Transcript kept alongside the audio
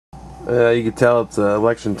You can tell it's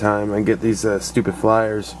election time. I get these stupid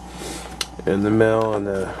flyers in the mail, and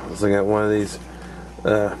I was looking at one of these.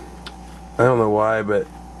 I don't know why, but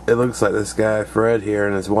it looks like this guy Fred here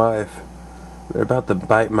and his wife. They're about to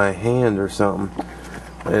bite my hand or something.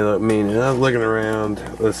 They look mean. And I was looking around.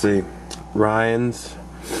 Let's see, Ryan's.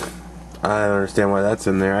 I don't understand why that's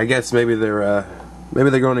in there. I guess maybe they're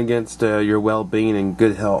going against your well-being and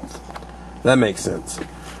good health. That makes sense.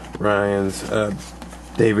 Ryan's.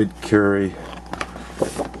 David Curry.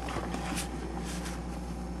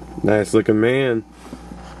 Nice looking man.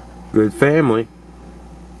 Good family.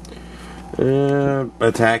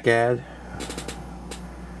 Attack ad.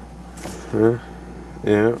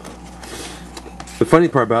 Yeah. The funny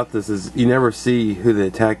part about this is you never see who the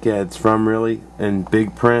attack ad's from really in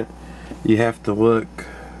big print. You have to look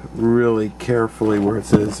really carefully where it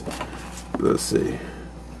says, let's see,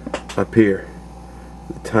 up here,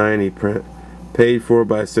 the tiny print. Paid for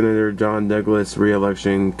by Senator John Douglas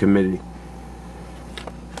Re-Election Committee.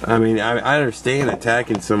 I mean, I understand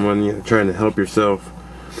attacking someone, you know, trying to help yourself,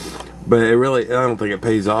 but I don't think it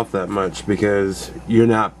pays off that much because you're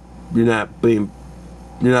not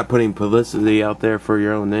putting publicity out there for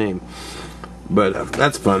your own name. But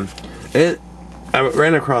that's fun. I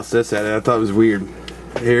ran across this ad and I thought it was weird.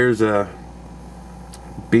 Here's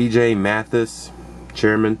B.J. Mathis,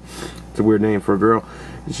 chairman. It's a weird name for a girl.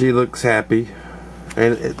 She looks happy.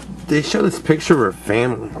 And they show this picture of her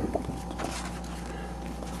family.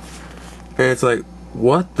 And it's like,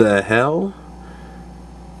 what the hell?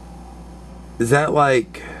 Is that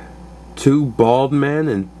like 2 bald men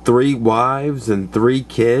and 3 wives and 3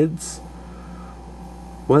 kids?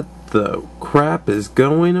 What the crap is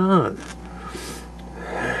going on?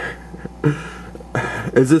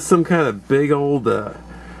 Is this some kind of big old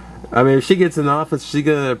I mean, if she gets in office, is she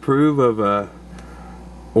gonna approve of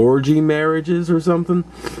orgy marriages or something?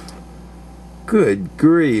 Good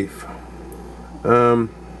grief.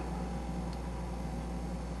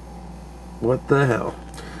 What the hell?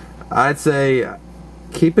 I'd say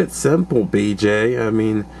keep it simple, BJ. I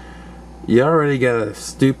mean, you already got a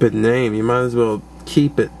stupid name. You might as well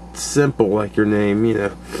keep it simple like your name, you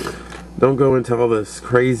know. Don't go into all this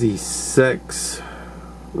crazy sex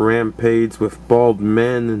rampage with bald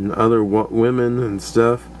men and other women and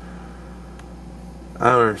stuff.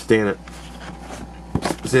 I don't understand it.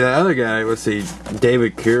 See, that other guy, let's see,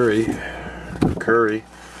 David Curry.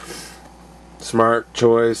 Smart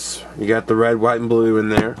choice. You got the red, white, and blue in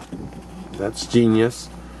there. That's genius.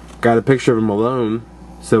 Got a picture of him alone,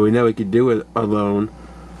 so we know he could do it alone.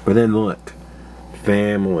 But then look.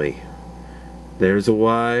 Family. There's a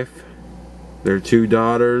wife. There are 2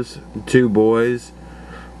 daughters, 2 boys.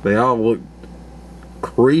 They all look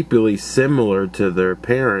creepily similar to their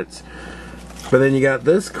parents. But then you got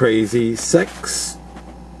this crazy sex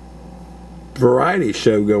variety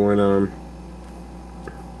show going on.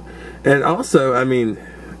 And also, I mean,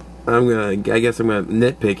 I guess I'm gonna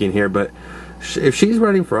nitpick in here, but if she's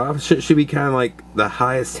running for office, should she be kind of like the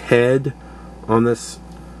highest head on this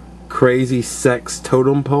crazy sex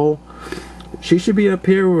totem pole? She should be up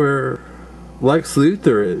here where Lex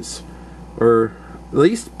Luthor is, or at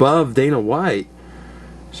least above Dana White.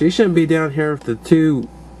 She shouldn't be down here with the 2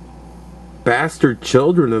 bastard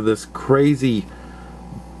children of this crazy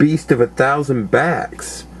beast of 1,000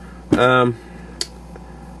 backs.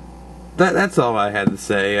 That's all I had to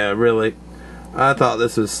say. Really, I thought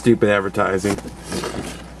this was stupid advertising.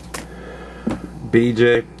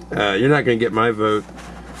 BJ, you're not gonna get my vote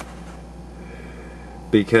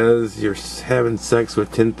because you're having sex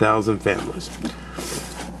with 10,000 families.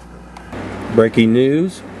 Breaking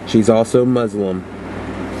news: she's also Muslim.